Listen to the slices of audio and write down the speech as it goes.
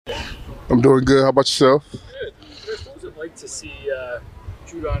I'm doing good. How about yourself? Good. Chris, what was it like to see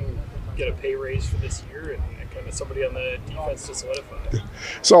Judon get a pay raise for this year and kind of somebody on the defense to solidify it?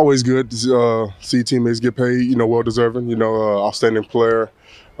 It's always good to see teammates get paid. Well deserving. Outstanding player.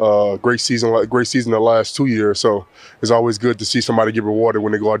 Great season the last 2 years. So it's always good to see somebody get rewarded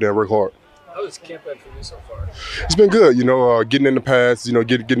when they go out there and work hard. How has camp been for you so far? It's been good. Getting in the pads.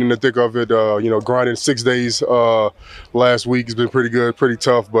 Getting in the thick of it. Grinding 6 days last week has been pretty good, pretty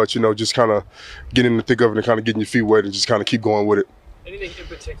tough. But just kind of getting in the thick of it and kind of getting your feet wet and just kind of keep going with it. Anything in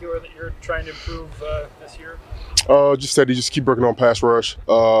particular that you're trying to improve this year? Just steady. Just keep working on pass rush.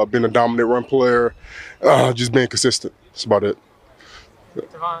 Being a dominant run player. Just being consistent. That's about it.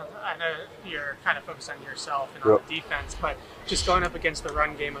 Davon, I know you're kind of focused on yourself and on the defense, but just going up against the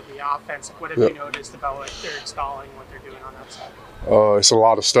run game of the offense, what have you noticed about what they're installing, what they're doing on that side? It's a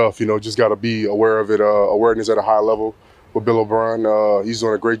lot of stuff. Just got to be aware of it. Awareness at a high level with Bill O'Brien. He's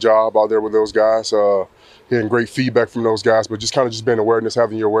doing a great job out there with those guys. Getting great feedback from those guys, but just kind of being awareness,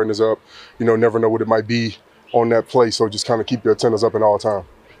 having your awareness up. Never know what it might be on that play, so just kind of keep your attendance up at all time.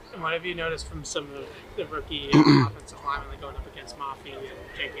 And what have you noticed from some of the rookie offensive linemen going up against Mafi and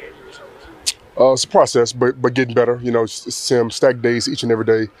Jake Andrews? It's a process, but getting better. Sim stack days each and every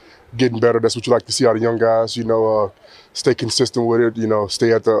day, getting better. That's what you like to see out of young guys. Stay consistent with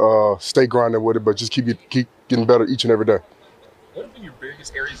it. Stay grinding with it, but just keep getting better each and every day. What have been your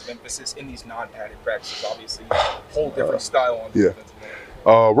biggest areas of emphasis in these non-padded practices? Obviously, a whole different style on the defensive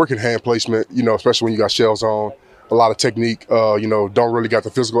line. Working hand placement. Especially when you got shells on. A lot of technique. Don't really got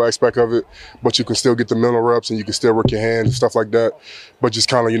the physical aspect of it, but you can still get the mental reps and you can still work your hands and stuff like that. But just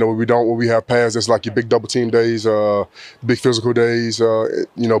kind of, when we have pads, it's like your big double team days, big physical days,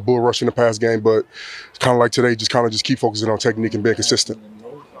 bull rushing the pass game. But kind of like today, just keep focusing on technique and being consistent.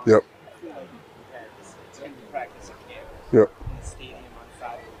 Yep. Yep.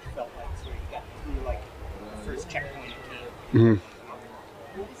 Mm-hmm.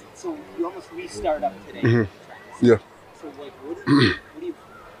 So you almost restart up today. Mm-hmm. Yeah. So where do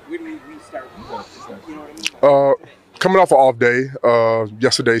you restart? You know what I mean? Coming off an off day,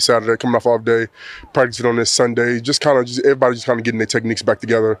 yesterday, Saturday, coming off off day, practicing on this Sunday, everybody just kind of getting their techniques back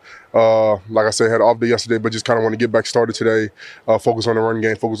together. Like I said, had an off day yesterday, but just kind of want to get back started today, focus on the run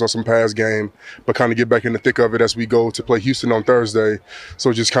game, focus on some pass game, but kind of get back in the thick of it as we go to play Houston on Thursday.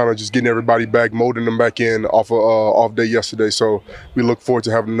 So just getting everybody back, molding them back in off of off day yesterday. So we look forward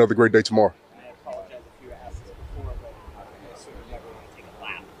to having another great day tomorrow. I apologize if you asked this before, but I sort of never want to take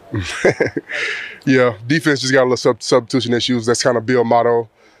a lap. Yeah, defense just got a little substitution issues. That's kind of Bill's motto.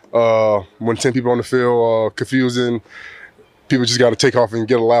 When 10 people on the field, confusing, people just got to take off and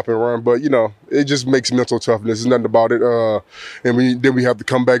get a lap and run. But, it just makes mental toughness. There's nothing about it. And then we have to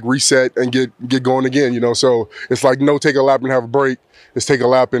come back, reset, and get going again, So it's like no take a lap and have a break. It's take a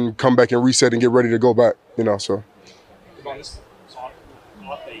lap and come back and reset and get ready to go back, so.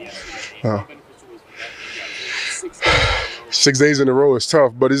 6 days in a row is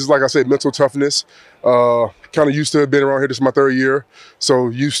tough, but it's like I said, mental toughness. Kind of used to it, been around here. This is my third year, so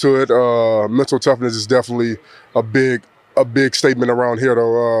used to it. Mental toughness is definitely a big statement around here,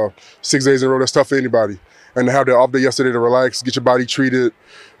 though. 6 days in a row, that's tough for anybody. And to have the off day yesterday to relax, get your body treated,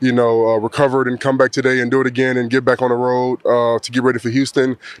 recovered, and come back today and do it again and get back on the road to get ready for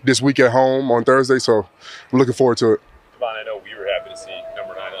Houston this week at home on Thursday. So I'm looking forward to it. Davon, I know we were happy to see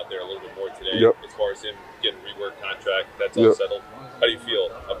number 9 out there a little bit more today. Yep. As far as him getting rework contract, that's all settled. How do you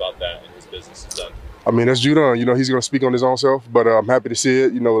feel about that and his business is done? I mean, that's Judon. He's going to speak on his own self, but I'm happy to see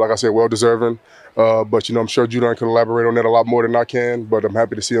it. Like I said, well deserving. But I'm sure Judon can elaborate on that a lot more than I can. But I'm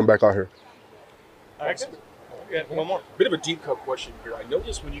happy to see him back out here. Yeah, one more. Bit of a deep cut question here. I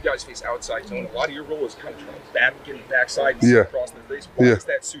noticed when you guys face outside zone, a lot of your role is kind of trying to get in the backside and see across their face. Why does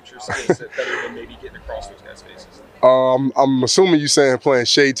that suit your skill set better than maybe getting across those guys' faces? I'm assuming you're saying playing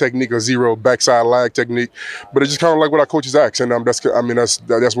shade technique or zero backside lag technique, but it's just kind of like what our coaches ask, and that's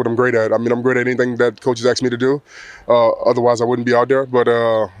what I'm great at. I'm great at anything that coaches ask me to do. Otherwise, I wouldn't be out there. But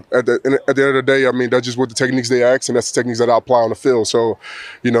at the end of the day, that's just what the techniques they ask, and that's the techniques that I apply on the field. So,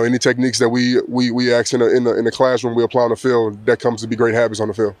 any techniques that we ask in the classroom, we apply on the field. That comes to be great habits on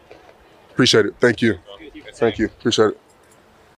the field. Appreciate it. Thank you. Thank you. Appreciate it.